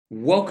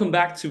Welcome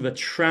back to the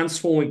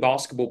Transforming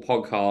Basketball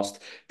podcast.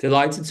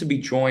 Delighted to be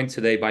joined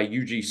today by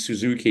Yuji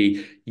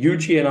Suzuki.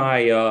 Yuji and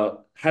I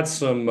had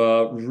some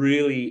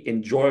really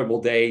enjoyable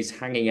days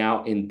hanging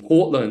out in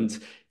Portland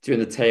during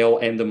the tail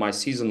end of my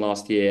season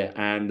last year,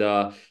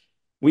 and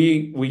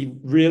we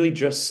really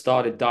just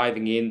started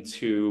diving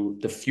into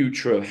the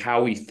future of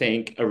how we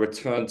think a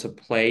return to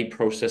play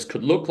process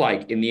could look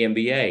like in the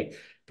NBA.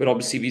 But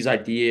obviously, these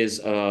ideas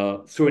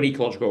through an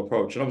ecological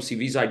approach, and obviously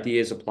these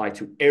ideas apply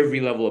to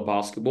every level of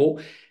basketball.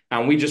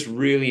 And we just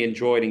really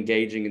enjoyed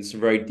engaging in some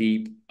very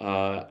deep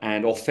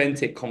and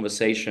authentic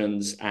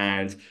conversations.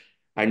 And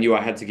I knew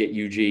I had to get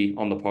UG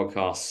on the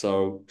podcast.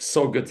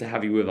 So good to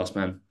have you with us,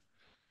 man.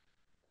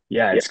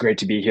 Yeah, it's great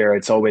to be here.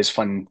 It's always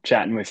fun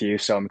chatting with you,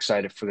 so I'm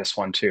excited for this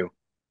one too.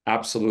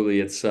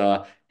 Absolutely.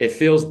 It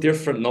feels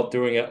different not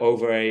doing it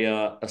over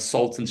a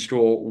salt and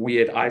straw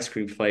weird ice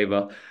cream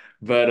flavor.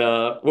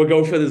 But we'll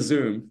go for the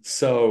Zoom.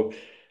 So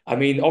I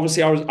mean,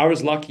 obviously I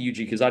was lucky, Yuji,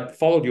 because I'd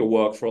followed your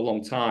work for a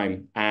long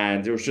time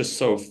and it was just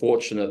so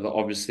fortunate that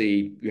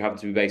obviously you happen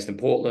to be based in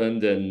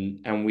Portland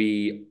and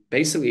we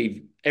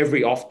basically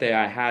every off day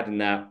I had in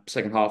that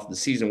second half of the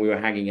season we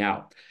were hanging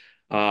out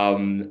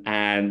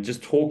and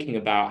just talking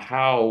about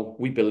how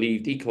we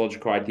believed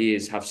ecological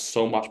ideas have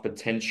so much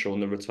potential in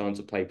the return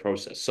to play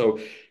process. So,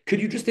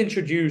 could you just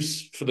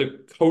introduce for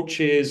the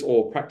coaches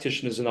or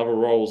practitioners in other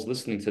roles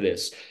listening to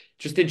this,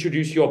 just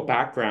introduce your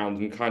background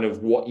and kind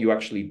of what you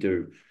actually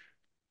do?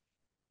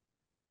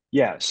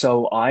 Yeah,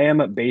 so I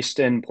am based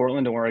in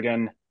Portland,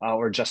 Oregon,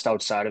 or just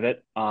outside of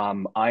it.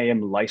 I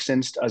am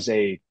licensed as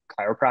a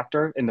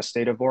chiropractor in the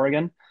state of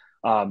Oregon,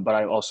 but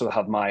I also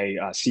have my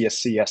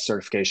CSCS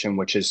certification,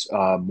 which is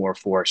more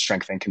for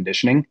strength and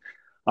conditioning.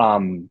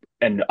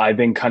 And I've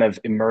been kind of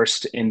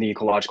immersed in the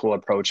ecological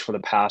approach for the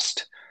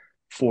past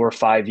 4 or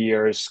 5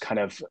 years, kind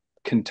of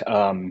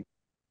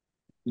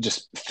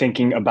just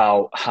thinking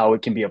about how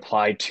it can be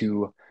applied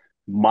to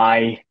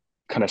my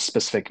kind of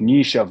specific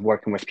niche of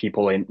working with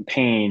people in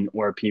pain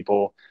or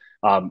people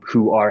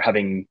who are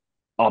having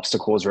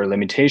obstacles or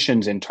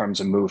limitations in terms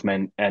of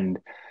movement. And,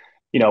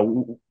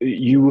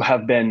 you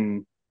have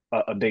been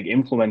a big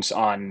influence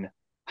on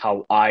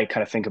how I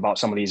kind of think about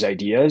some of these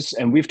ideas.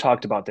 And we've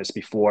talked about this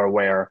before,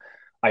 where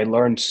I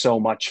learned so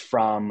much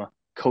from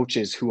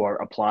coaches who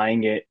are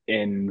applying it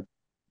in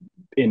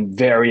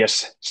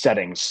various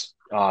settings,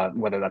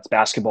 whether that's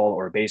basketball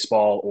or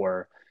baseball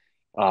or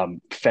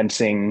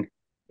fencing,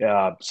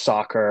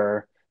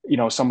 soccer,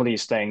 some of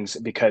these things,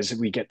 because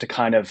we get to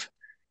kind of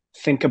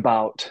think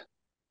about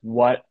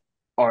what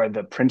are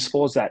the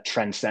principles that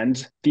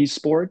transcend these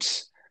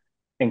sports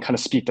and kind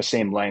of speak the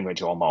same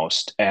language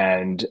almost.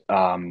 And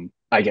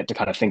I get to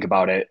kind of think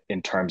about it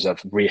in terms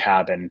of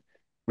rehab and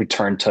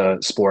return to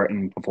sport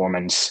and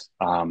performance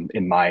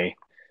in my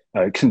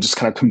just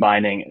kind of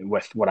combining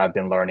with what I've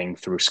been learning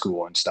through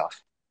school and stuff.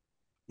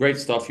 Great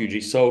stuff,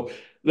 Yuji. So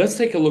let's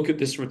take a look at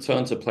this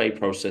return to play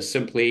process.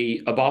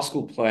 Simply, a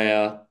basketball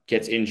player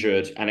gets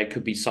injured, and it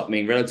could be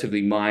something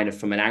relatively minor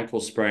from an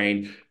ankle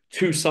sprain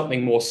to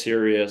something more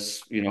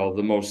serious,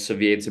 the most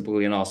severe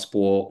typically in our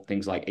sport,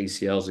 things like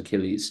ACLs,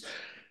 Achilles.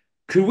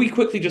 Could we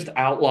quickly just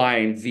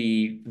outline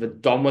the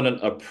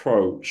dominant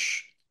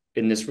approach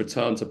in this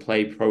return to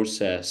play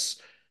process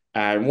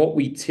and what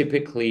we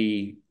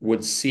typically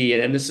would see?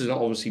 And this is not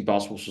obviously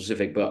basketball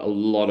specific, but a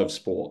lot of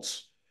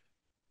sports.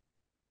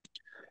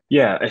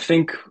 Yeah, I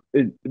think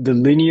the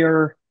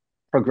linear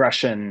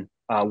progression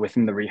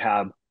within the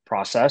rehab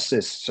process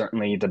is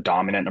certainly the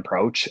dominant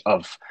approach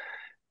of,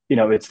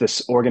 it's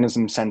this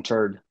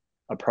organism-centered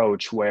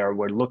approach where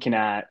we're looking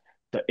at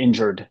the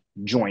injured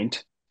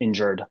joint,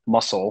 injured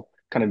muscle,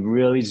 kind of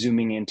really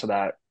zooming into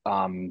that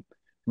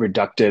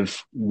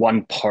reductive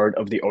one part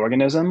of the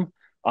organism,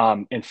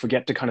 and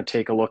forget to kind of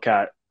take a look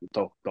at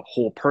the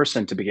whole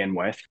person to begin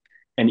with,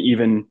 and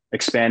even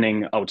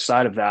expanding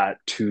outside of that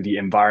to the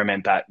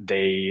environment that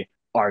they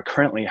are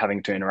currently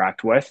having to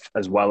interact with,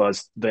 as well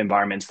as the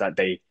environments that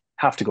they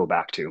have to go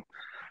back to,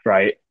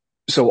 right?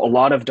 So a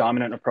lot of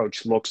dominant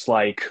approach looks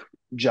like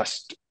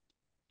just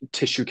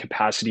tissue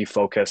capacity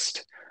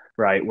focused,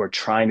 right? We're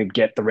trying to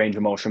get the range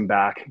of motion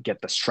back,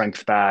 get the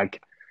strength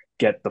back,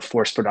 get the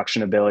force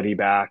production ability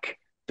back,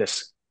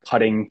 this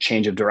cutting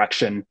change of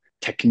direction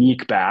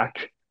technique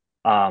back.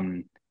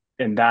 Um,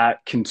 and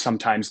that can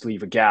sometimes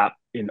leave a gap,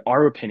 in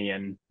our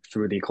opinion,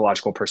 through the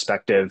ecological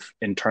perspective,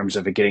 in terms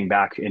of it getting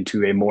back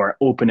into a more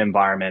open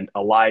environment,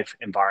 a live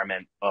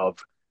environment of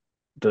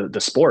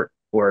the sport,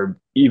 or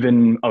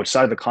even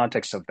outside of the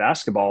context of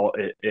basketball,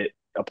 it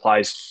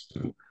applies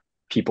to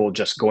people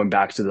just going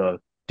back to the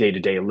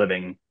day-to-day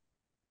living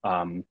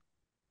um,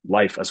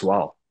 life as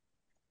well.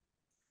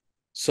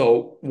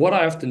 So what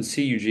I often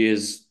see usually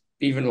is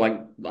even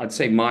like I'd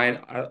say mine,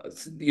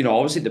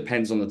 obviously it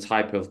depends on the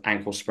type of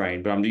ankle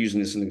sprain, but I'm using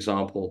this as an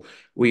example.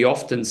 We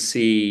often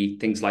see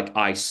things like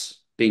ice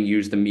being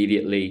used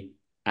immediately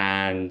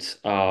and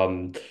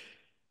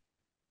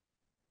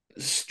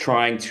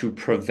trying to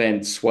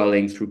prevent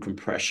swelling through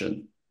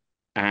compression.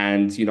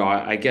 And,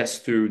 I guess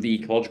through the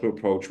ecological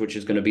approach, which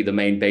is going to be the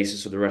main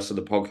basis of the rest of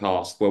the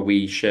podcast, where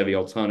we share the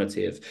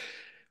alternative,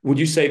 would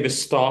you say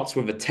this starts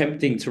with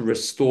attempting to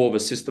restore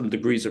the system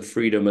degrees of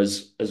freedom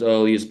as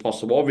early as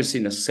possible, obviously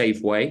in a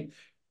safe way?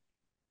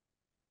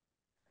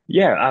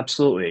 Yeah,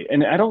 absolutely.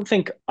 And I don't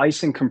think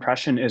ice and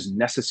compression is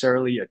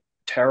necessarily a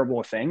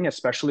terrible thing,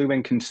 especially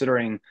when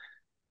considering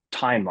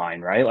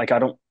timeline, right? Like I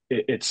don't,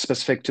 it's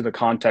specific to the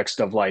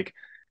context of like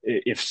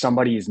if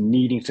somebody is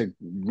needing to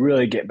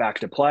really get back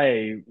to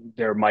play,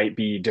 there might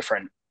be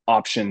different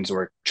options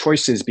or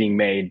choices being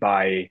made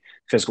by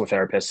physical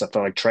therapists,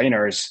 athletic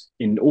trainers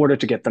in order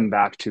to get them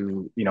back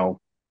to,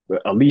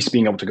 at least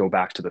being able to go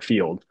back to the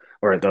field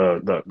or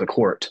the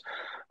court.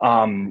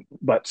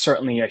 But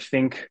certainly I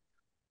think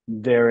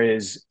there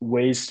is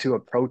ways to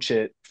approach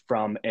it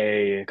from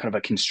a kind of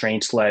a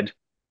constraints led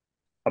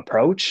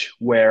approach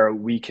where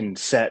we can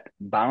set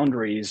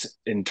boundaries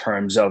in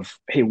terms of,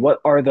 hey, what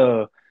are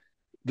the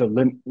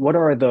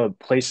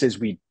places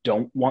we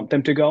don't want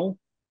them to go,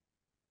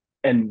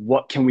 and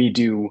what can we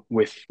do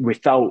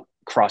without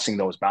crossing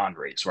those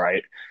boundaries,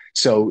 right?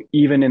 So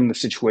even in the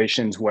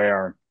situations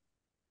where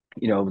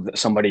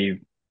somebody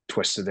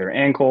twisted their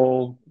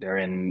ankle, they're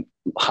in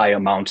high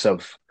amounts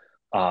of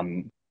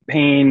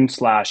pain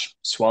slash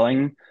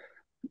swelling,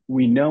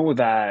 we know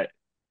that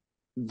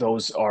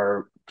those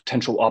are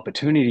potential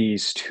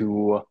opportunities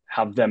to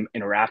have them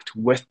interact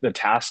with the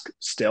task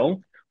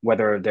still,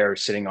 whether they're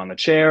sitting on the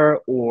chair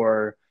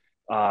or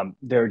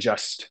they're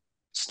just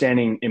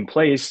standing in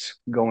place,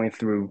 going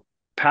through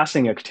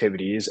passing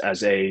activities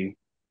as you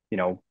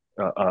know,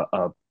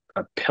 a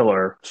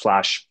pillar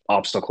slash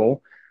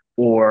obstacle,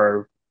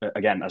 or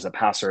again as a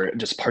passer,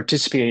 just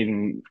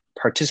participating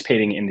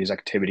in these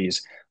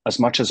activities as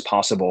much as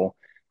possible,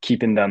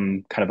 keeping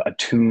them kind of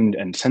attuned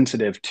and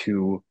sensitive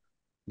to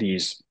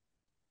these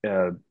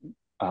uh,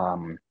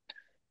 um,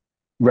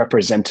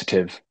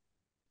 representative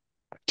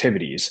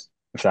activities,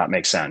 if that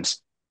makes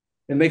sense.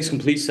 It makes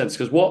complete sense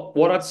because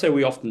what I'd say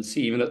we often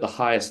see, even at the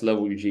highest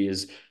level, UG,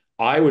 is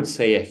I would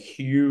say a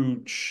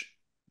huge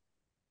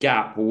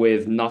gap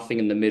with nothing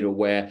in the middle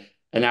where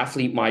an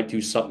athlete might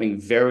do something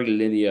very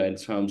linear in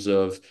terms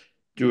of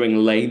doing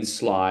lane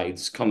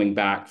slides, coming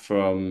back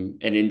from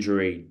an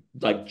injury,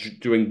 like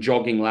doing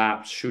jogging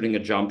laps, shooting a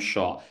jump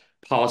shot,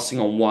 passing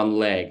on one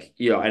leg,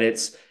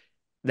 and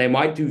they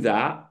might do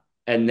that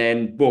and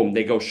then boom,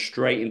 they go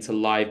straight into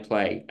live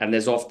play. And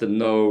there's often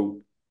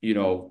no,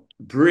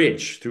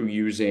 bridge through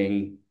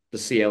using the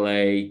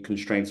CLA,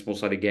 constrained small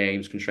sided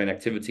games, constrained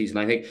activities. And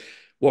I think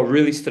what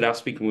really stood out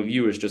speaking with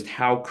you is just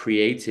how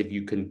creative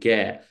you can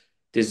get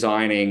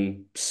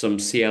designing some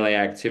CLA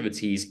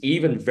activities,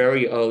 even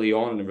very early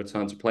on in the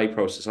return to play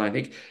process. And I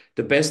think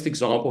the best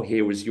example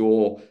here was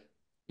your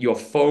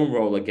foam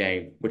roller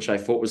game, which I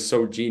thought was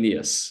so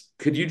genius.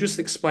 Could you just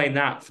explain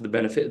that for the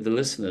benefit of the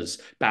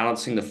listeners,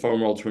 balancing the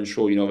foam roll to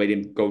ensure, they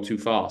didn't go too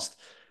fast?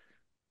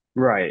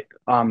 Right.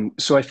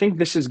 So I think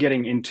this is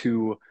getting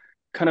into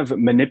kind of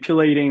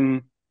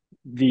manipulating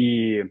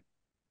the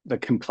the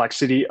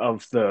complexity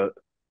of the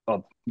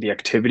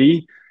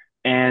activity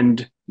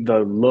and the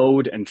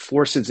load and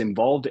forces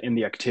involved in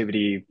the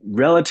activity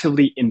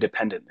relatively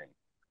independently,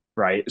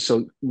 right?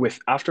 So with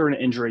after an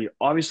injury,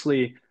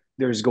 obviously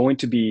there's going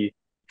to be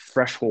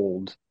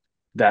threshold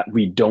that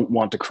we don't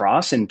want to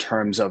cross in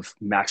terms of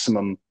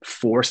maximum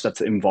force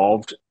that's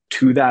involved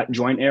to that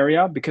joint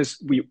area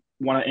because we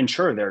want to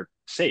ensure they're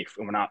safe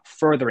and we're not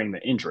furthering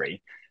the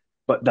injury.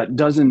 But that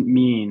doesn't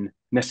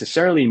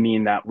necessarily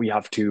mean that we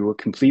have to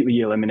completely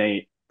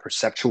eliminate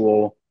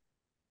perceptual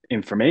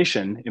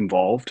information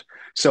involved.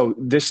 So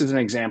this is an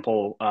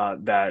example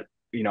that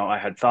I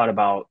had thought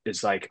about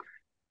is like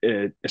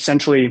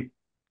essentially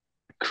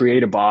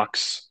create a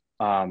box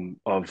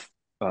of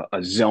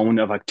a zone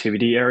of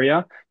activity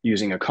area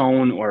using a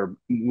cone or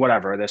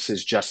whatever. This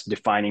is just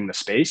defining the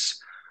space.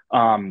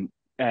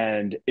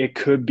 And it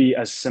could be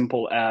as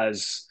simple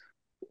as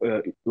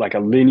like a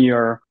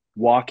linear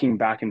walking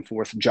back and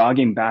forth,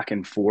 jogging back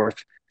and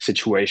forth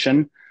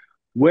situation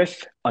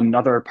with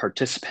another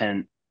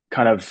participant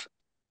kind of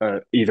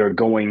either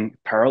going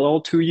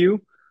parallel to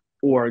you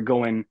or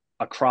going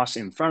across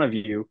in front of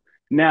you.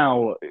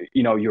 Now,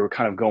 you're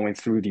kind of going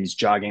through these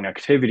jogging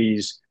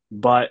activities,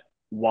 but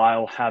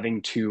while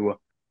having to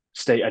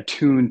stay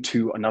attuned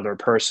to another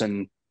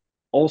person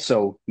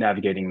also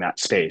navigating that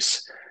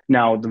space.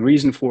 Now, the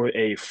reason for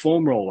a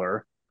foam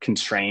roller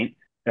constraint,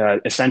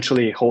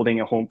 essentially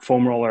holding a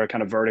foam roller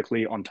kind of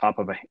vertically on top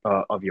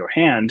of your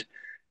hand,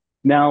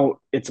 now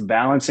it's a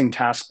balancing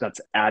task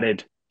that's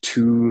added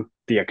to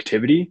the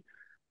activity.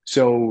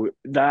 So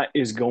that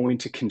is going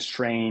to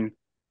constrain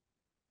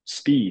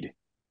speed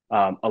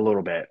a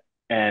little bit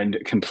and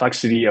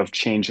complexity of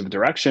change of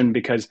direction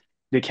because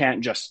they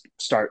can't just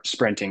start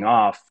sprinting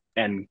off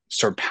and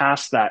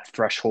surpass that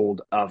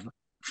threshold of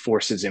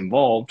forces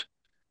involved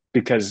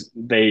because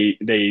they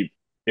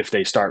if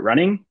they start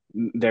running,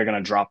 they're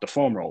going to drop the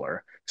foam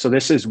roller. So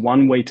this is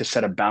one way to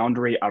set a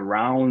boundary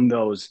around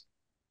those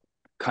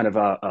kind of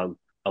a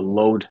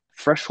load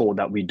threshold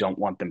that we don't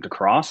want them to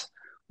cross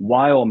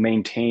while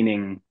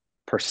maintaining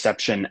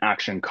perception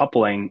action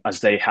coupling as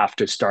they have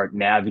to start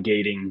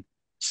navigating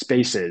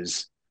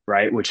spaces,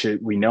 right? Which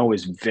we know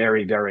is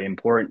very, very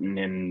important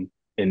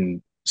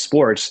in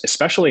sports,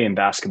 especially in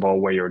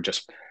basketball, where you're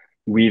just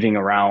weaving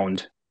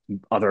around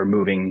other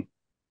moving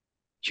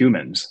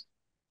humans.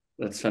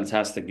 That's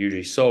fantastic,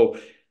 Yuji. So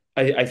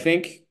I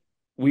think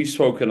we've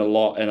spoken a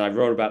lot, and I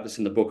wrote about this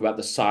in the book about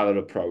the silent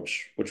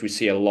approach, which we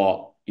see a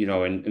lot,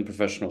 in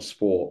professional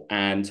sport.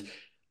 And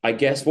I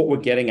guess what we're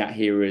getting at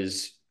here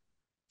is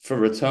for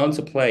return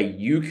to play,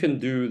 you can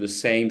do the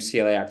same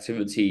CLA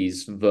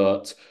activities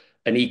that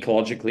an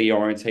ecologically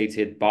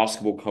orientated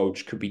basketball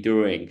coach could be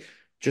doing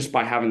just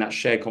by having that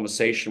shared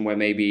conversation where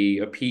maybe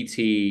a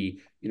PT,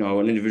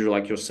 an individual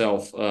like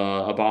yourself,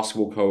 a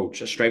basketball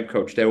coach, a strength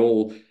coach, they're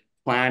all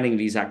planning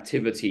these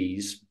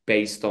activities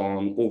based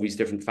on all these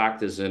different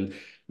factors. And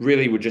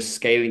really, we're just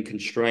scaling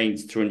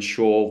constraints to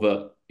ensure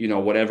that,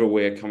 whatever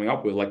we're coming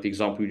up with, like the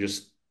example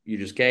you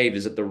just gave,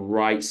 is at the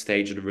right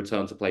stage of the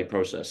return to play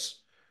process.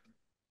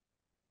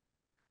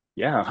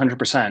 Yeah,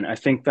 100%. I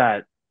think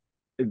that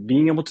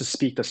being able to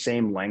speak the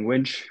same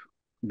language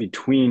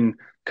between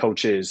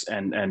coaches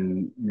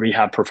and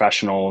rehab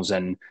professionals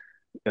and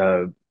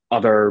uh,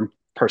 other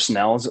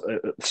personnel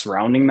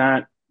surrounding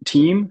that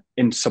team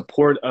in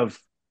support of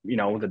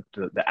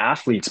the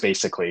athletes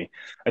basically,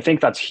 I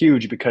think that's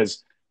huge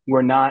because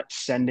we're not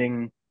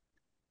sending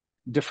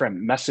different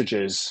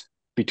messages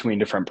between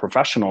different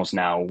professionals.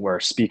 Now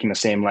we're speaking the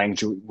same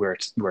language,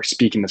 we're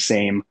speaking the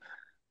same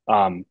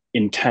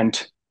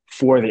intent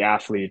for the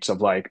athletes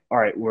of like, all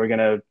right, we're going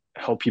to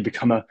help you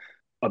become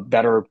a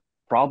better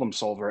problem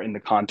solver in the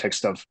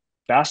context of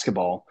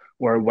basketball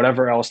or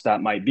whatever else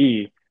that might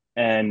be.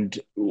 And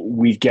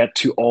we get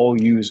to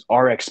all use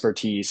our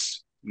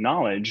expertise,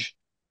 knowledge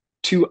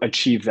to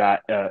achieve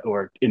that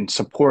or in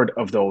support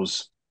of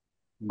those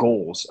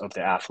goals of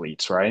the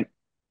athletes, right?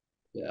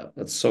 Yeah,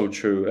 that's so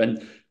true.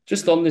 And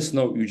just on this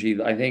note,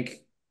 Eugene, I think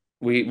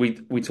we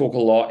talk a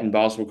lot in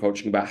basketball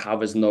coaching about how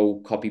there's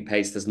no copy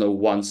paste, there's no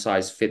one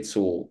size fits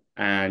all,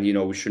 and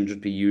we shouldn't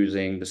just be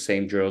using the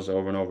same drills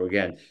over and over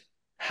again.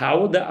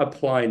 How would that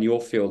apply in your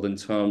field in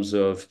terms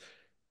of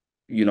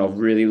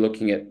really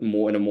looking at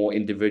more in a more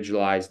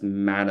individualized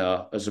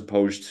manner as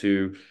opposed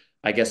to,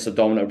 I guess, the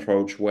dominant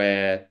approach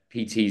where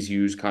PTs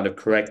use kind of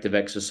corrective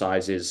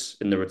exercises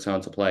in the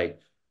return to play?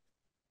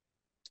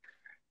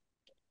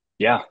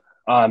 Yeah.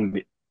 Um,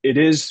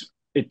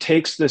 it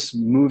takes this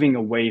moving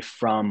away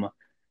from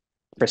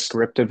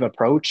prescriptive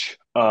approach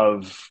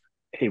of,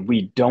 hey,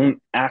 we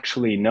don't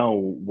actually know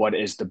what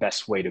is the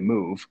best way to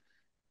move.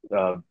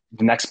 The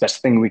next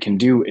best thing we can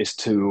do is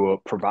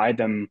to provide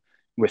them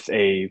with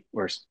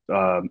or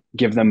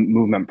give them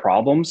movement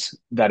problems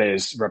that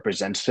is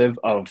representative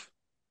of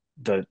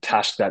the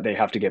task that they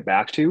have to get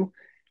back to,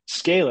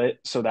 scale it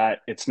so that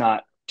it's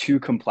not too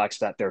complex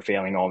that they're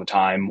failing all the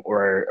time,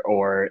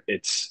 or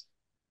it's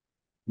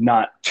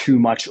not too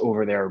much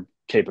over their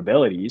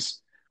capabilities,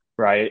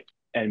 right?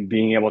 And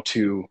being able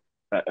to,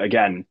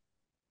 again,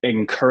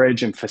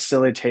 encourage and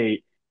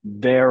facilitate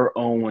their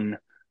own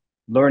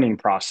learning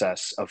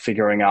process of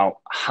figuring out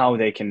how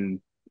they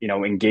can,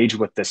 engage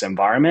with this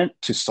environment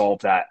to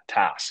solve that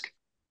task.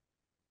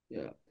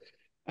 Yeah.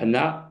 And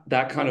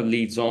that kind of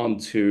leads on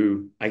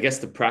to, I guess,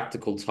 the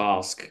practical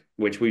task,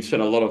 which we've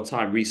spent a lot of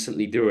time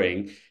recently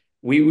doing.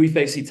 We've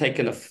basically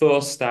taken a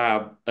first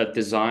stab at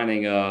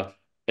designing an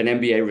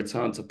NBA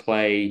return to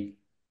play,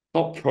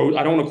 not pro,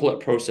 I don't want to call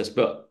it process,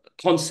 but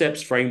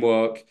concepts,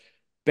 framework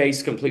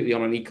based completely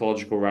on an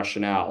ecological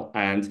rationale.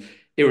 And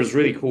it was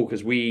really cool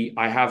because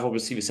I have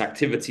obviously this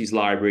activities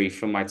library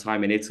from my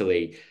time in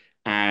Italy.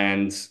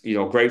 And,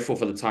 grateful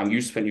for the time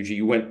you spent, Eugene.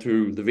 You went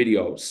through the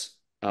videos.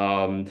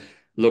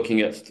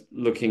 Looking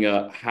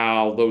at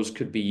how those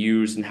could be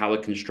used and how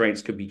the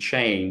constraints could be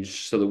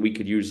changed so that we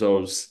could use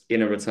those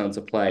in a return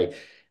to play.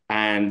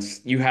 And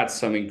you had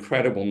some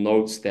incredible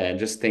notes there, and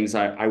just things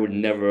I would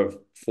never have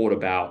thought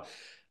about.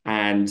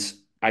 And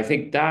I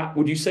think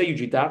would you say,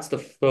 Eugene, that's the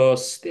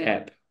first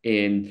step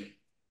in,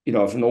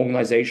 if an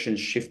organization is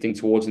shifting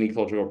towards an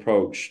ecological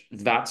approach,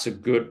 that's a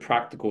good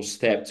practical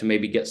step to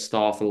maybe get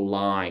staff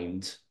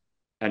aligned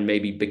and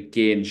maybe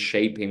begin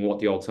shaping what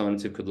the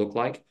alternative could look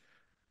like?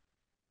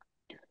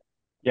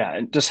 Yeah,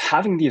 and just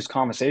having these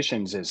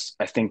conversations is,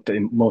 I think, the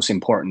most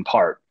important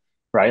part,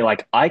 right?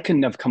 Like I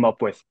couldn't have come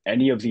up with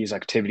any of these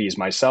activities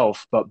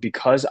myself, but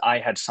because I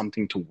had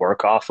something to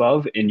work off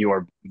of in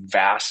your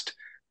vast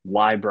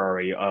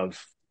library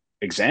of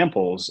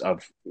examples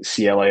of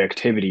CLA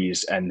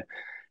activities and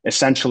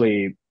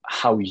essentially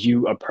how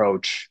you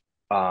approach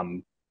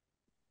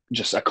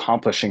just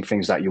accomplishing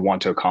things that you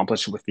want to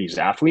accomplish with these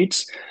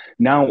athletes,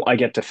 now I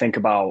get to think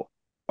about,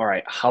 all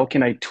right, how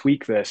can I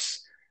tweak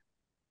this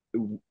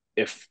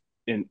if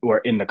in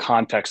the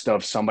context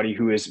of somebody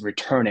who is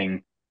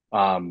returning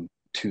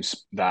to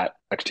that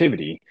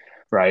activity,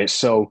 right?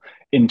 So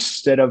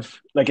instead of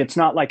like, it's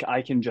not like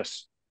I can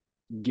just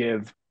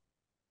give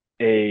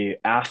a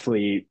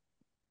athlete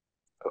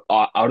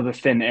out of the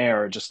thin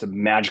air just a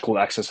magical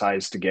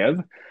exercise to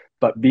give,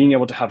 but being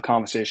able to have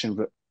conversations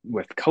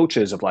with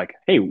coaches of like,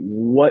 hey,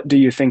 what do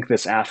you think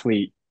this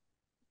athlete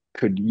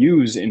could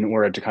use in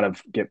order to kind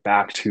of get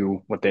back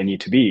to what they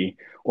need to be,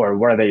 or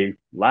what are they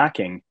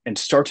lacking, and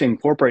start to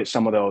incorporate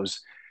some of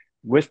those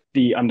with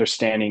the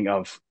understanding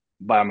of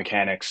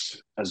biomechanics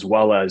as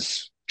well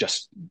as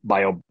just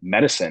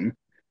biomedicine,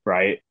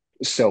 right?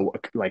 So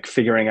like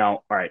figuring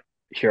out, all right,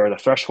 here are the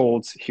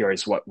thresholds, here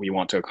is what we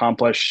want to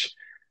accomplish,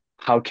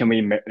 how can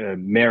we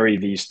marry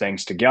these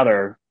things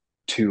together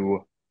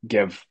to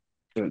give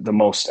the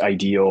most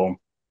ideal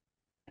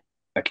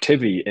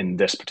activity in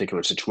this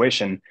particular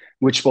situation,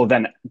 which will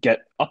then get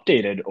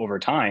updated over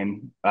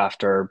time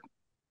after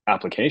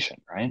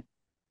application, right?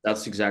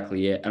 That's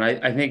exactly it. And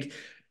I think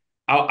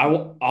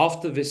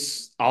after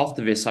this,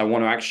 I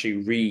want to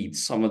actually read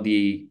some of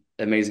the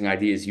amazing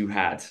ideas you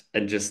had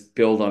and just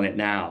build on it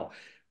now.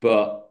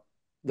 But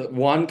the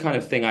one kind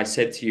of thing I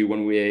said to you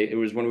it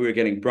was when we were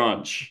getting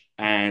brunch,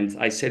 and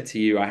I said to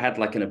you, I had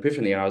like an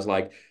epiphany, and I was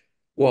like,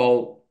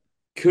 well,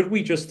 could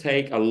we just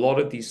take a lot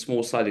of these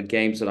small-sided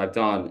games that I've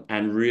done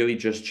and really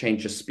just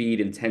change the speed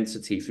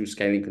intensity through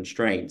scaling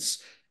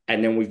constraints?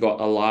 And then we've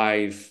got a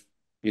live,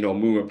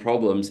 movement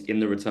problems in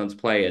the return to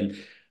play. And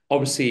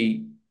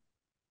obviously,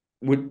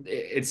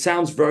 it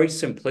sounds very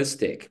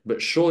simplistic,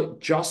 but sure,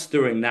 just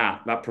doing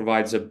that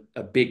provides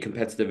a big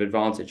competitive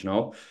advantage,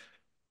 no?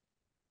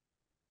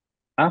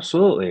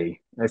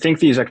 Absolutely. I think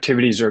these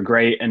activities are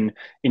great, and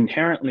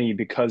inherently,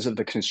 because of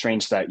the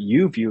constraints that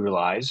you've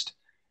utilized,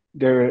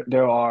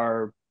 there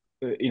are,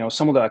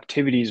 some of the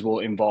activities will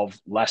involve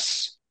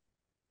less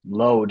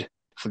load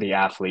for the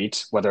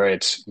athletes, whether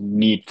it's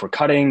need for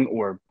cutting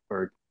or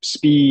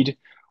speed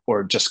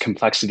or just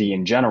complexity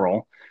in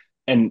general.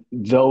 And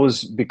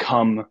those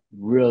become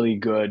really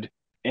good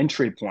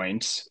entry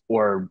points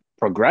or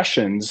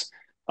progressions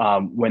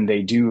when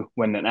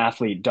an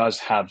athlete does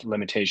have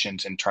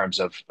limitations in terms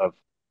of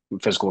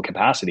physical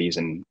capacities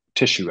and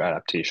tissue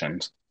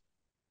adaptations.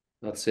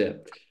 That's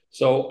it.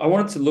 So I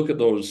wanted to look at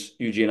those,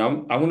 Eugene.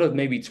 I want to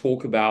maybe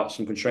talk about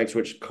some constraints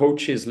which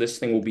coaches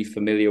listening will be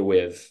familiar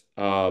with,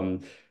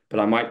 but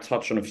I might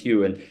touch on a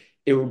few. And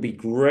it would be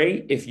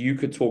great if you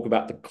could talk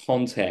about the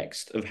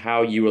context of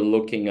how you are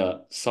looking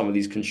at some of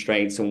these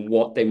constraints and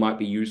what they might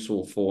be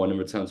useful for in a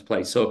return to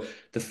play. So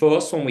the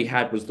first one we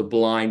had was the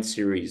blind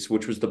series,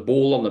 which was the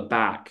ball on the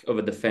back of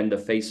a defender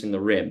facing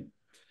the rim.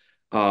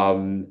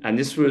 And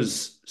this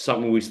was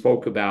something we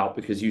spoke about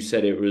because you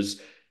said it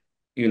was,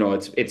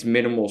 it's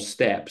minimal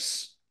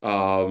steps,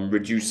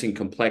 reducing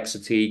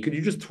complexity. Could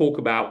you just talk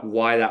about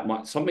why that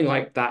might something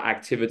like that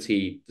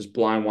activity, this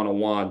blind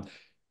one-on-one,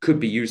 could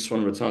be useful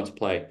in return to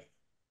play?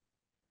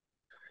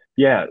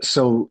 Yeah,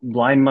 so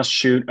blind must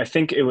shoot. I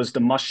think it was the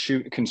must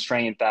shoot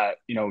constraint that,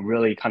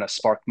 really kind of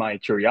sparked my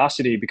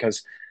curiosity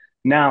because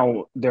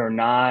now they're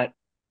not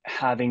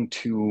having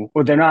to,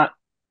 or they're not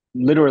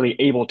literally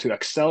able to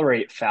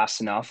accelerate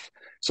fast enough.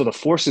 So the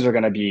forces are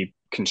going to be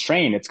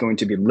constrained. It's going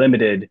to be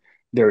limited.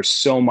 There's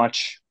so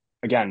much,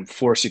 again,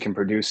 force you can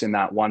produce in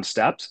that one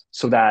step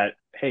so that,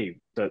 hey,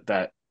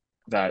 that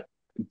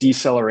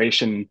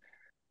deceleration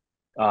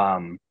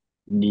um,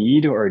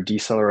 need or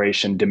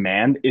deceleration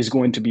demand is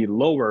going to be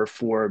lower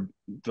for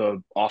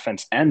the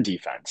offense and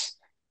defense,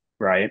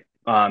 right?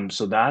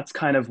 So that's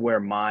kind of where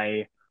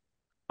my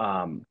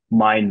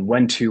mind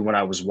went to when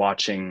I was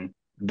watching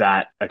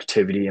that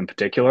activity in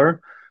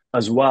particular.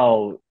 As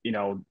well,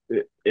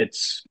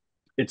 it's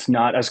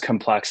not as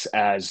complex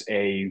as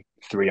a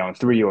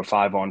 3-on-3 or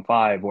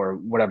 5-on-5 or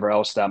whatever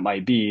else that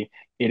might be.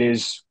 It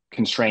is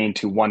constrained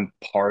to one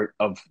part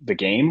of the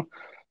game.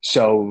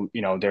 So,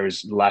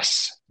 there's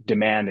less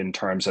demand in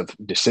terms of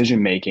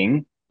decision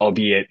making,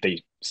 albeit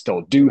they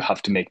still do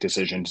have to make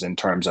decisions in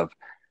terms of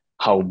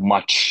how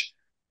much,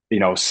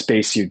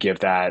 space you give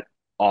that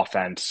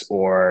offense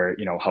or,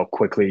 how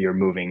quickly you're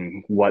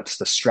moving, what's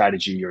the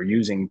strategy you're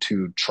using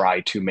to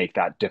try to make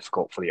that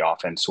difficult for the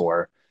offense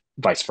or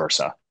vice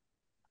versa.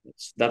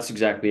 That's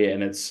exactly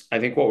it. And I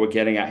think what we're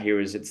getting at here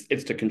is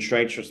it's the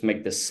constraints just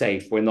make this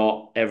safe. We're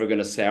not ever going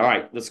to say, all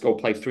right, let's go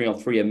play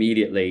 3-on-3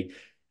 immediately.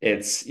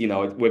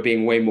 You're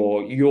being way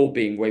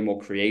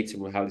more creative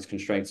with how these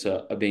constraints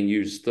are being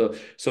used.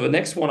 So the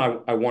next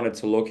one I wanted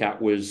to look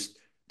at was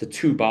the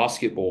two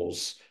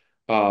basketballs.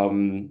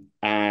 And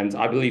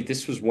I believe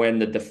this was when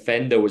the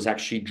defender was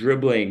actually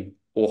dribbling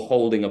or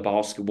holding a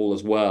basketball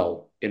as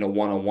well in a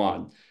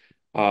one-on-one.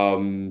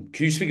 Can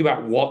you speak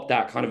about what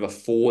that kind of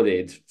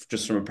afforded,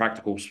 just from a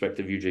practical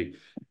perspective, Yuji?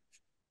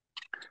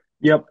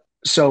 Yep.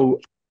 So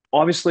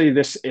obviously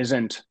this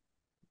isn't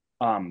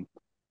um,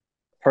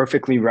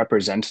 perfectly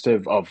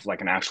representative of like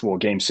an actual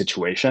game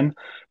situation,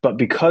 but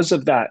because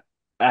of that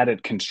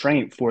added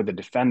constraint for the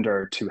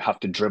defender to have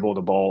to dribble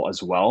the ball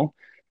as well,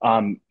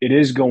 it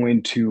is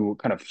going to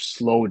kind of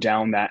slow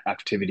down that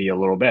activity a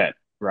little bit,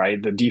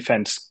 right? The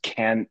defense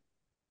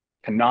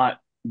cannot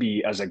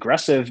be as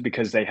aggressive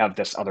because they have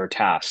this other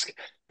task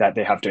that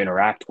they have to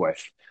interact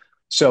with.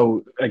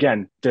 So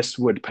again, this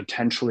would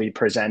potentially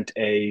present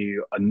a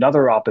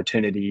another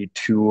opportunity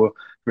to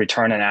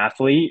return an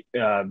athlete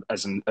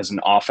as an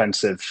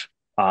offensive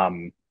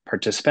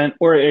participant,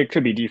 or it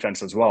could be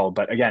defense as well.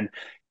 But again,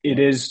 it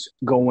Yeah. is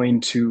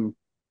going to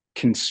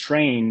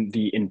constrain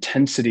the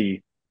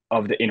intensity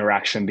of the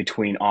interaction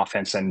between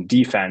offense and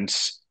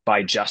defense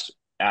by just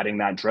adding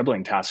that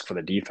dribbling task for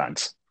the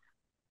defense.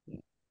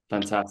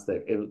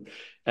 Fantastic.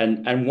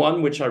 And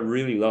one which I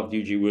really loved,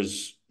 Yuji,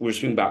 was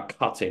talking about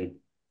cutting.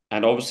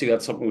 And obviously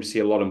that's something we see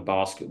a lot in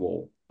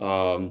basketball.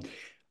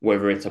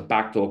 Whether it's a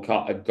backdoor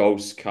cut, a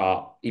ghost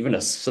cut, even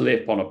a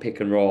slip on a pick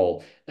and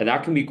roll. And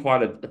that can be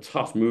quite a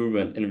tough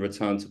movement in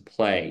return to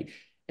play.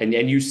 And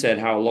you said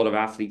how a lot of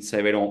athletes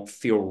say they don't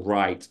feel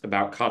right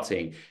about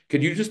cutting.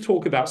 Could you just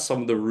talk about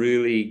some of the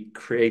really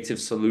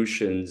creative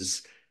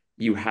solutions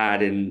you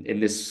had in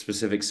this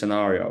specific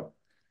scenario?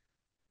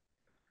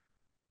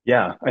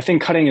 Yeah, I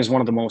think cutting is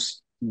one of the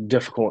most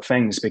difficult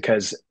things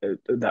because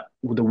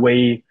the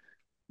way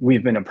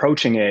we've been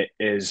approaching it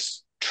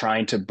is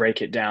trying to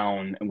break it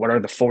down. What are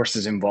the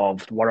forces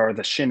involved? What are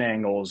the shin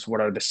angles?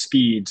 What are the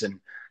speeds and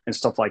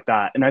stuff like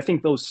that? And I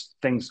think those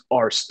things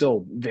are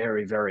still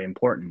very, very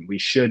important. We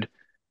should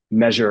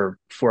measure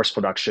force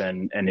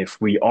production, and if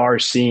we are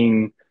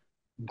seeing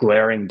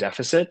glaring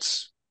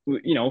deficits,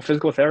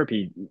 physical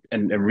therapy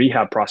and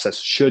rehab process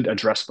should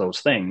address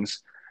those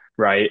things,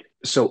 right?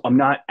 So I'm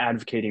not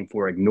advocating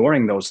for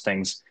ignoring those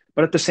things,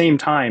 but at the same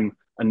time,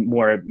 a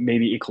more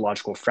maybe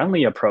ecological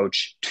friendly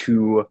approach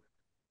to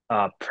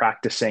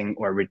practicing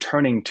or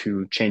returning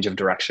to change of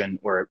direction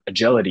or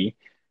agility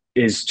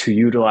is to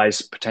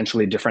utilize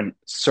potentially different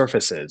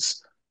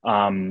surfaces.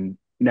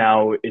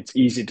 Now, it's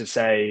easy to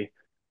say,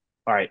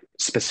 all right,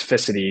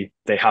 specificity,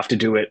 they have to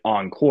do it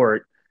on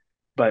court,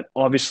 but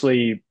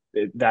obviously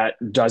that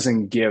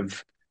doesn't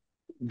give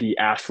the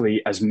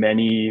athlete as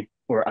many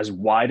or as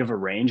wide of a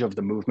range of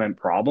the movement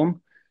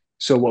problem.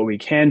 So what we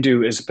can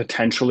do is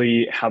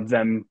potentially have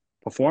them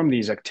perform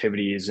these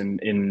activities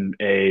in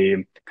a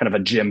kind of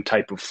a gym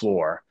type of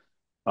floor,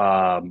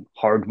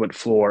 hardwood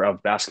floor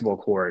of basketball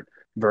court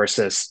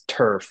versus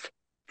turf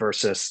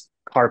versus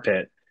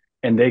carpet.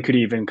 And they could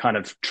even kind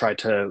of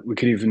we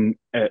could even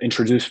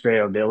introduce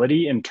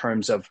variability in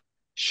terms of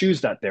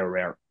shoes that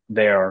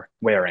they're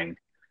wearing,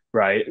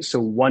 right? So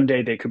one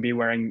day they could be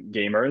wearing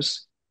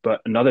gamers,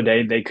 but another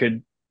day they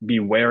could be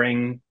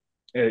wearing,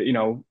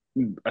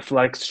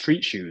 athletic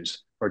street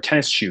shoes or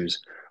tennis shoes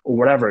or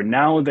whatever.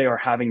 Now they are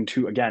having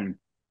to, again,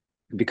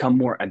 become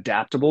more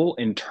adaptable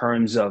in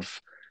terms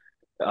of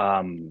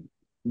um,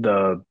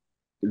 the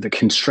the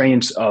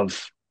constraints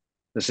of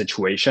the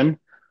situation.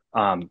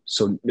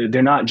 So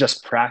they're not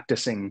just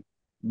practicing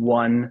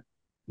one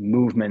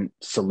movement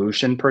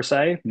solution per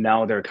se.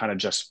 Now they're kind of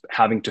just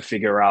having to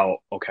figure out,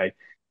 okay,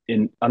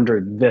 in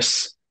under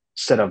this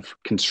set of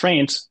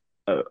constraints,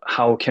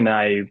 how can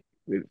I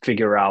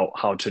figure out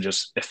how to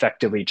just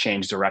effectively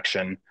change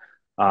direction?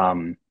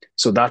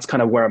 So that's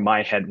kind of where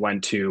my head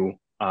went to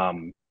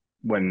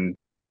when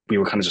we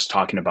were kind of just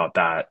talking about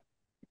that.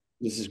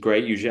 This is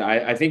great, Eugene.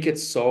 I think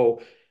it's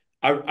so,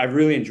 I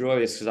really enjoy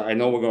this because I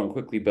know we're going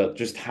quickly, but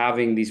just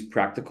having these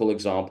practical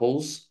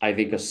examples, I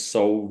think are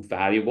so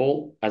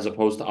valuable as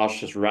opposed to us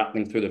just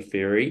rattling through the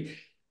theory,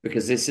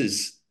 because this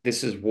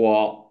is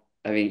what,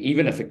 I mean,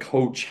 even if a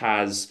coach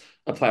has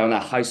a player on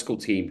that high school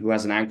team who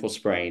has an ankle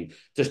sprain,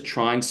 just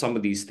trying some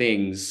of these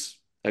things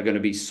are going to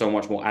be so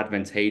much more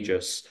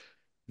advantageous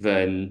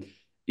than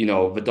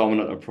the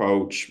dominant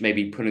approach,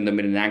 maybe putting them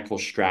in an ankle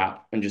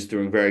strap and just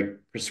doing very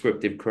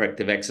prescriptive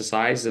corrective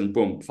exercise and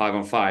boom, 5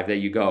 on 5, there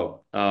you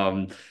go.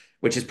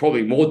 Which is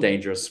probably more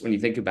dangerous when you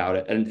think about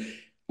it. And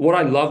what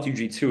I loved,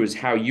 Yuji, too, is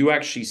how you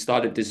actually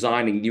started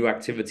designing new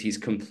activities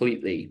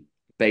completely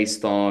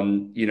based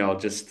on,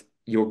 just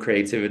your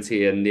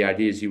creativity and the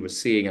ideas you were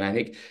seeing. And I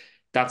think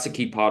that's a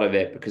key part of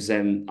it because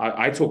then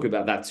I talk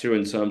about that too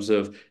in terms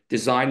of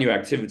design new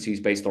activities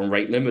based on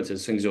rate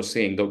limiters, things you're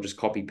seeing, don't just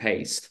copy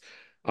paste.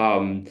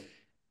 Um,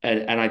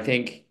 and I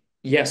think,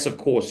 yes, of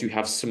course, you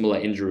have similar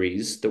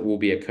injuries that will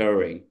be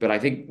occurring, but I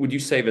think, would you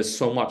say there's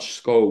so much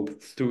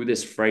scope through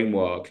this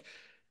framework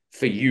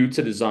for you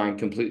to design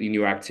completely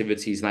new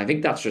activities? And I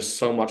think that's just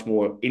so much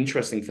more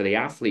interesting for the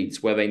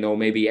athletes, where they know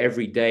maybe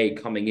every day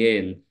coming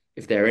in,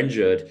 if they're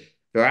injured,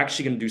 they're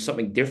actually going to do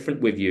something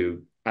different with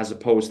you, as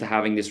opposed to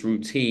having this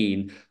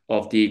routine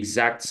of the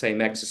exact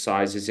same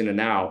exercises in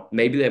and out.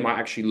 Maybe they might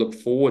actually look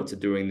forward to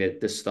doing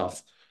this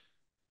stuff.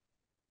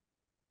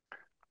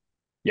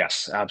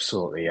 Yes,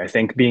 absolutely. I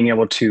think being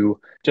able to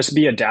just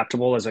be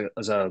adaptable as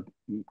a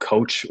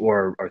coach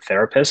or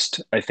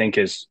therapist, I think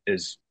is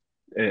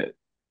uh,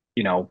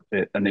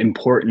 an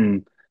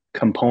important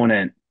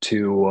component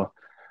to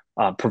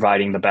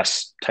providing the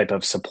best type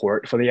of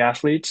support for the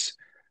athletes.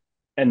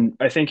 And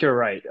I think you're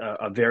right.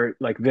 A very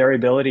like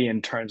variability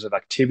in terms of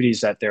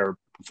activities that they're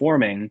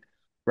performing,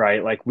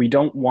 right? Like we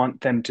don't want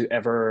them to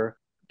ever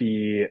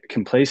be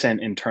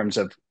complacent in terms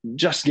of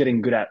just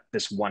getting good at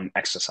this one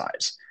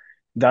exercise.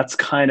 That's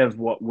kind of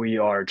what we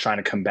are trying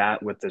to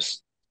combat with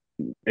this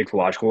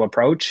ecological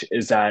approach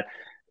is that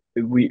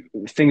we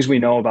things we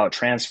know about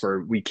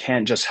transfer, we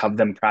can't just have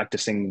them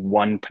practicing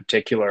one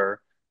particular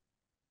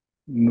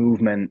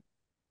movement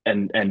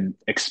and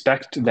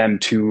expect them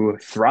to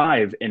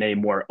thrive in a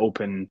more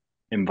open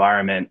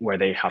environment where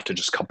they have to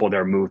just couple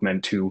their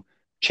movement to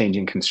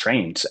changing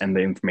constraints and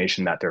the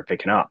information that they're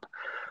picking up.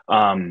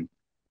 Um,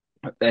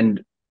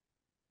 and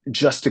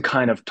just to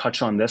kind of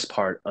touch on this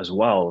part as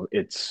well,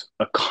 it's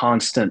a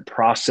constant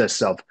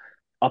process of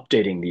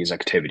updating these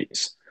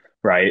activities,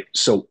 right?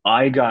 So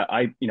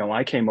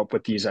I came up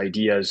with these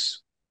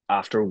ideas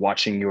after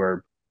watching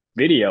your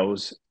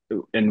videos,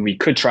 and we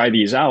could try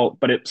these out,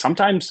 but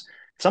sometimes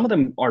some of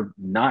them are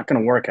not going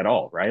to work at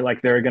all, right?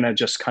 Like they're going to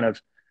just kind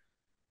of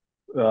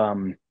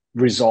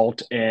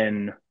result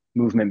in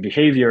movement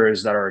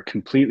behaviors that are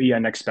completely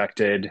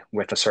unexpected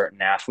with a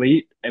certain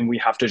athlete, and we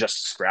have to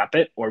just scrap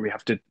it or we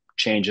have to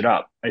change it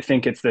up. I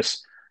think it's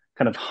this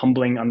kind of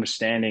humbling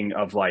understanding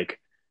of like,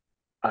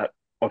 uh,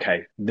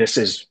 okay, this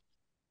is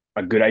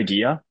a good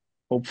idea,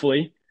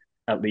 hopefully,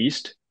 at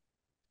least,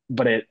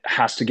 but it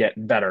has to get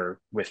better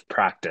with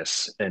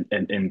practice and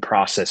in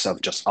process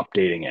of just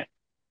updating it.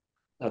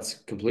 That's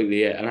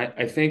completely it. And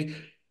I think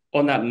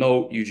on that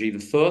note, Yuji, the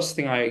first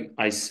thing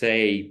I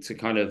say to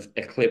kind of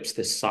eclipse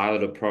this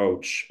siloed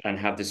approach and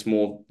have this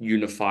more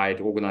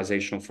unified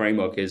organizational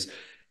framework is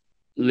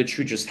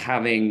literally just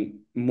having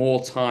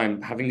more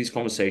time having these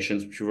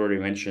conversations, which you've already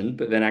mentioned,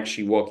 but then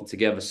actually working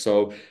together.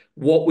 So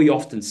what we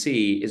often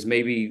see is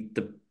maybe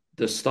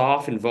the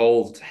staff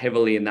involved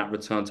heavily in that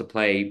return to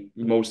play,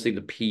 mostly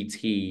the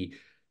PT,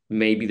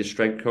 maybe the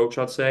strength coach,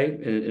 I'd say,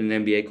 in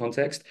an NBA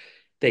context.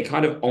 They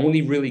kind of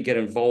only really get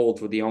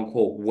involved with the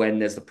on-court when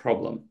there's a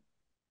problem.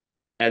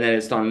 And then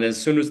it's done. And then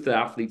as soon as the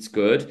athlete's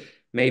good,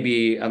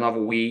 maybe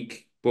another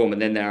week, boom,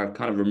 and then they're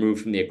kind of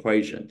removed from the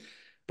equation.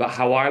 But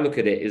how I look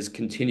at it is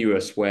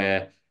continuous,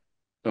 where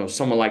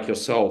someone like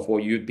yourself, or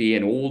you'd be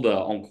in all the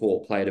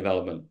on-court player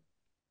development,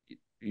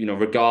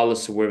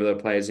 regardless of whether the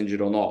player's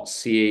injured or not,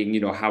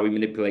 seeing, how we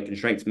manipulate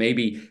constraints.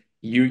 Maybe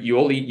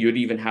you'd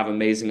even have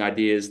amazing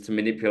ideas to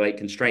manipulate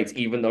constraints,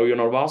 even though you're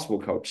not a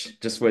basketball coach,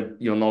 just with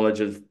your knowledge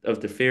of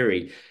the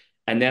theory.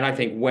 And then I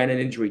think when an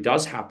injury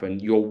does happen,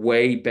 you're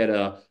way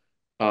better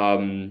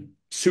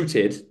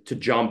suited to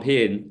jump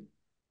in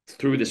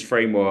through this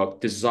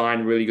framework,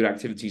 design really good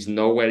activities,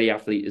 know where the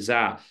athlete is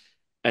at.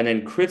 And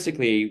then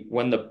critically,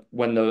 when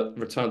the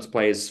return to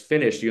play is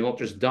finished, you're not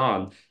just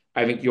done.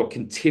 I think you're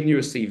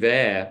continuously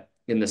there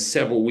in the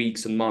several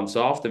weeks and months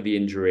after the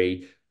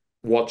injury,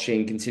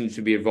 watching, continue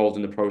to be involved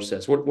in the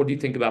process. What do you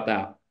think about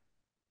that?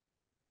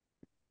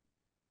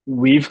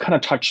 We've kind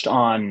of touched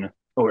on,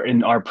 or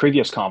in our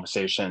previous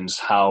conversations,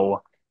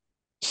 how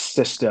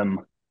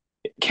system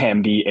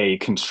can be a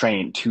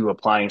constraint to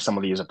applying some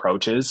of these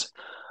approaches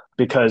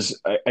because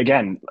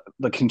again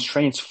the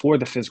constraints for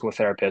the physical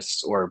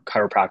therapists or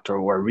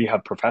chiropractor or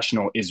rehab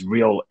professional is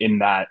real in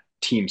that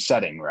team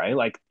setting, right?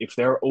 Like if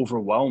they're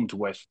overwhelmed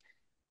with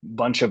a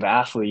bunch of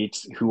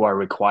athletes who are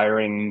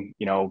requiring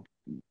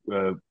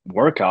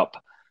workup,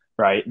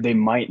 right, they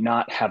might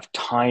not have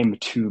time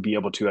to be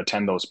able to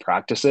attend those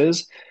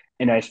practices.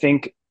 And I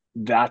think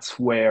that's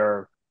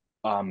where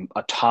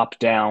a top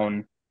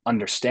down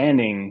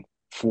understanding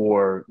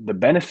for the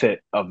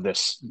benefit of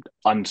this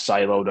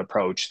unsiloed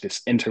approach,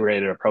 this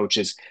integrated approach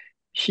is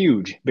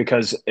huge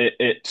because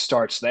it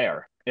starts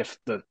there. If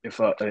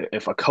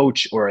a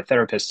coach or a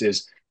therapist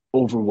is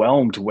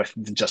overwhelmed with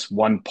just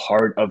one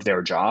part of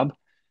their job,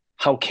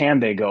 how can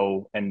they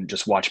go and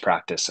just watch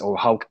practice, or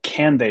how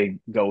can they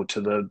go to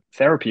the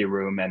therapy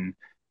room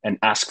and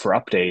ask for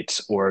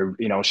updates or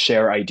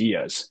share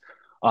ideas?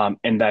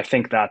 And I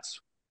think that's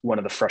one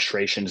of the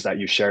frustrations that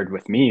you shared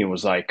with me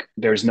was like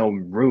there's no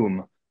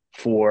room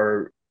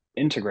for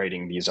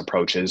integrating these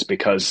approaches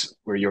because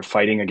where you're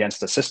fighting against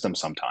the system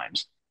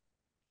sometimes.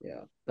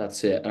 Yeah,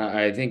 that's it. And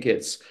I think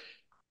it's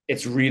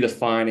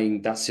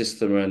redefining that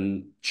system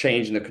and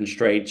changing the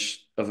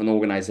constraints of an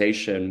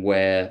organization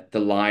where the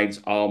lines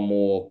are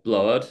more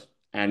blurred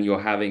and you're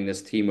having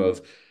this team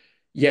of,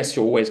 yes,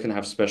 you're always going to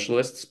have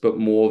specialists, but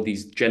more of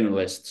these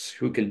generalists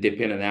who can dip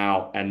in and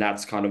out. And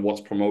that's kind of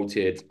what's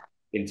promoted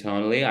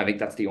internally. I think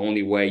that's the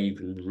only way you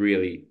can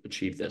really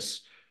achieve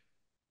this.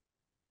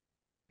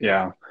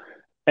 Yeah.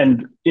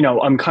 And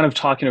I'm kind of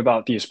talking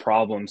about these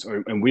problems,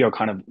 and we are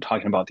kind of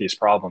talking about these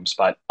problems,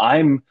 but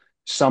I'm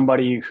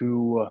somebody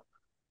who,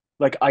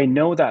 like, I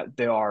know that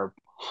there are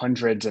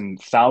hundreds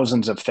and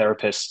thousands of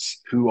therapists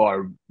who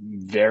are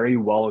very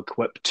well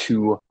equipped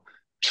to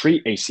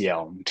treat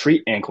ACL,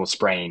 treat ankle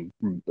sprain,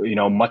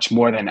 much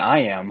more than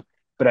I am.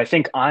 But I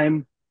think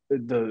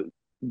the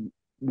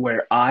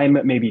where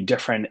I'm maybe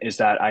different is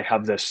that I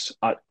have this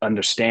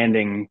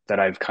understanding that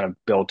I've kind of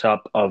built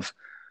up of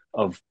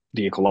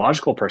the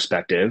ecological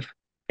perspective,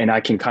 and I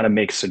can kind of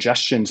make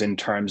suggestions in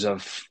terms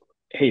of,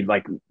 hey,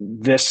 like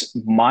this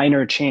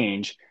minor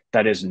change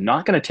that is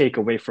not going to take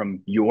away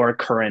from your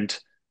current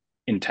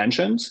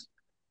intentions,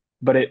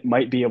 but it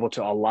might be able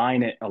to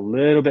align it a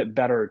little bit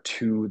better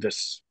to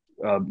this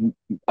uh,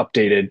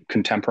 updated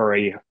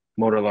contemporary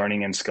motor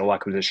learning and skill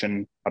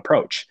acquisition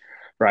approach,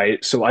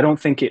 right? So I don't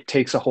think it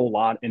takes a whole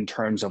lot in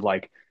terms of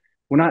like,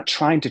 we're not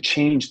trying to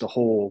change the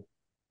whole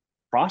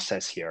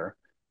process here,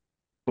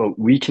 but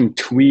we can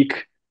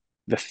tweak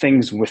the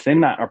things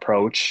within that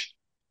approach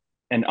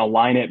and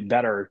align it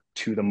better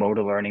to the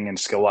motor learning and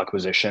skill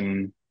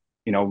acquisition,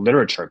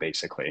 literature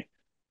basically.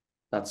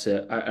 That's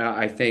it.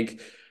 I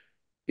think,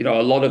 a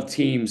lot of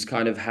teams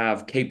kind of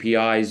have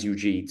KPIs,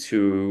 UG,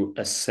 to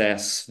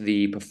assess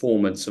the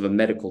performance of a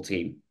medical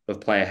team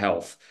of player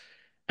health.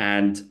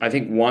 And I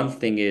think one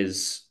thing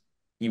is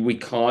we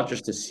can't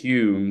just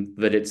assume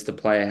that it's the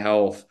player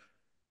health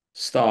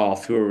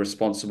staff who are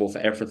responsible for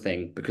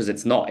everything because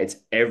it's not, it's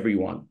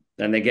everyone.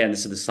 And again,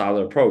 this is the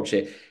silo approach.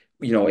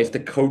 If the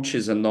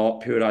coaches are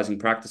not periodizing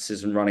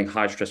practices and running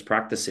high stress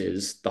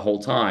practices the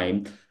whole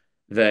time,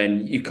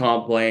 then you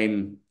can't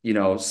blame,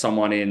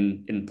 someone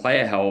in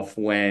player health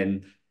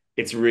when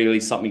it's really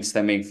something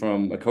stemming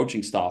from a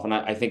coaching staff. And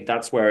I think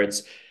that's where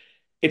it's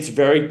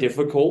very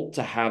difficult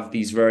to have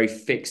these very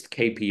fixed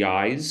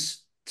KPIs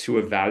to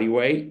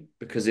evaluate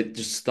because it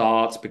just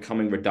starts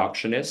becoming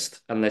reductionist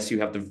unless you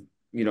have the,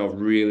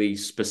 really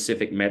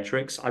specific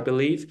metrics, I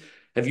believe.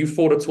 Have you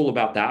thought at all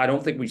about that? I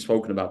don't think we've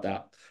spoken about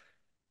that.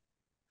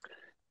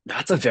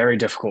 That's a very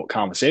difficult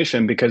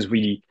conversation because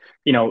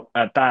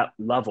at that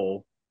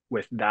level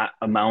with that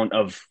amount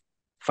of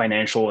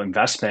financial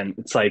investment,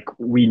 it's like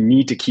we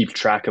need to keep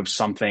track of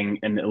something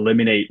and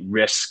eliminate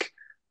risk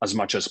as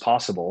much as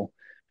possible,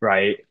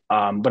 right?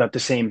 But at the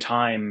same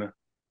time,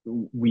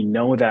 we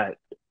know that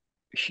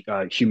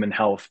human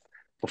health,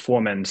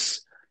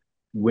 performance,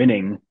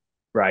 winning,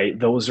 right?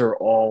 Those are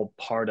all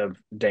part of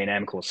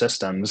dynamical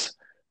systems,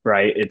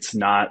 right? It's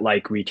not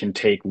like we can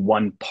take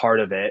one part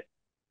of it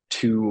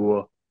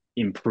to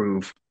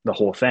improve the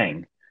whole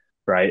thing,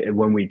 right? And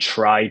when we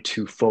try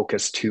to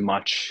focus too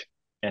much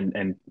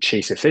and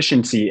chase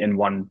efficiency in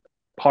one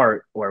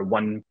part or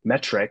one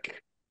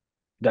metric,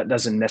 that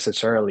doesn't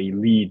necessarily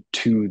lead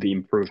to the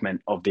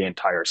improvement of the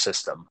entire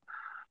system.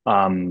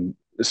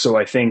 So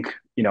I think,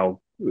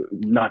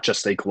 not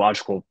just the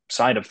ecological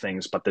side of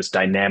things, but this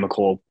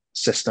dynamical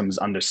systems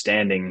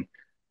understanding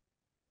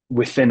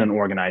within an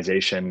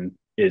organization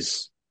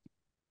is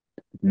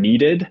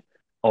needed,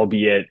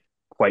 albeit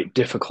quite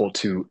difficult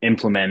to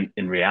implement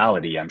in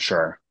reality, I'm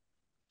sure.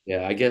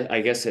 Yeah, I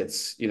guess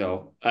it's,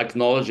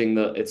 acknowledging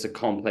that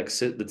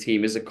the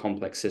team is a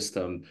complex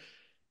system.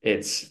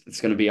 It's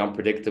going to be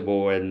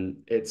unpredictable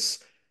and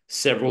it's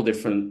several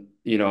different,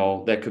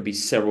 there could be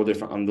several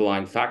different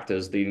underlying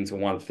factors leading to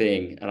one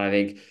thing. And I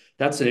think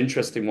that's an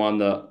interesting one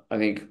that I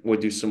think we'll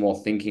do some more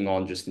thinking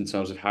on just in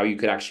terms of how you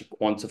could actually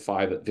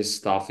quantify that this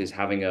stuff is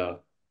having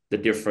the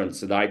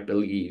difference that I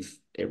believe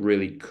it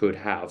really could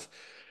have.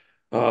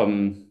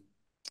 Um,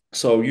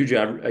 so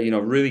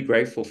Yuji, really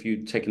grateful for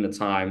you taking the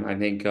time. I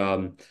think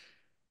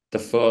the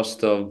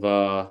first of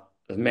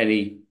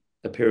many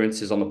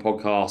appearances on the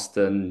podcast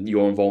and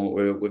your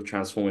involvement with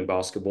transforming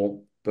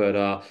basketball.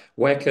 But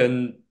where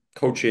can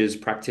coaches,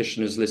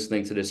 practitioners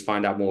listening to this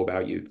find out more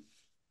about you?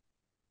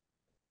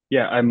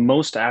 Yeah, I'm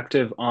most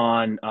active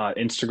on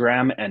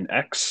Instagram and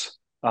X.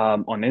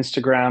 On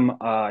Instagram,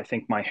 I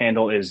think my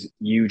handle is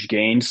Huge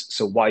Gains,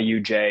 so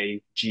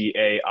YUJGAINS.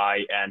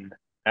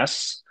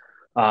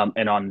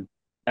 And on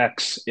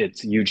X,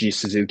 it's Yuji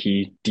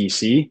Suzuki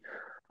DC.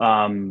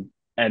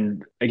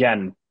 And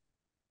again,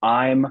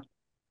 I'm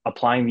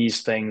applying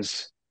these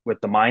things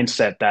with the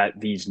mindset that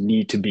these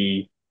need to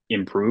be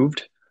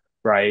improved,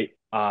 right?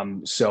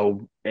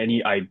 So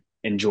I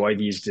enjoy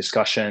these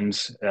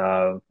discussions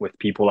with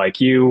people like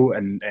you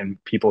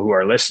and people who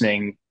are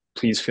listening.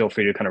 Please feel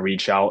free to kind of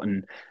reach out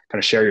and kind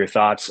of share your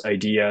thoughts,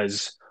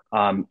 ideas,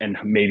 and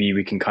maybe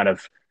we can kind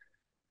of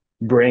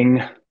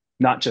bring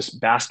not just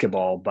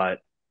basketball but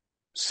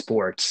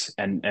sports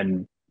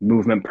and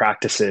movement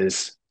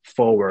practices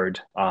forward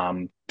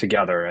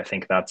together. I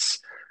think that's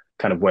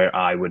kind of where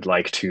I would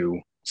like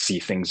to see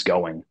things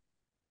going.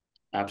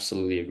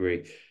 Absolutely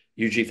agree.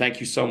 Yuji, thank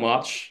you so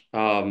much.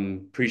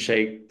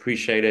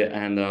 Appreciate it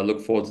and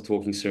look forward to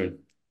talking soon.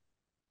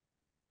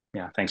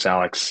 Yeah, thanks,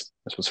 Alex.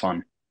 This was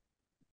fun.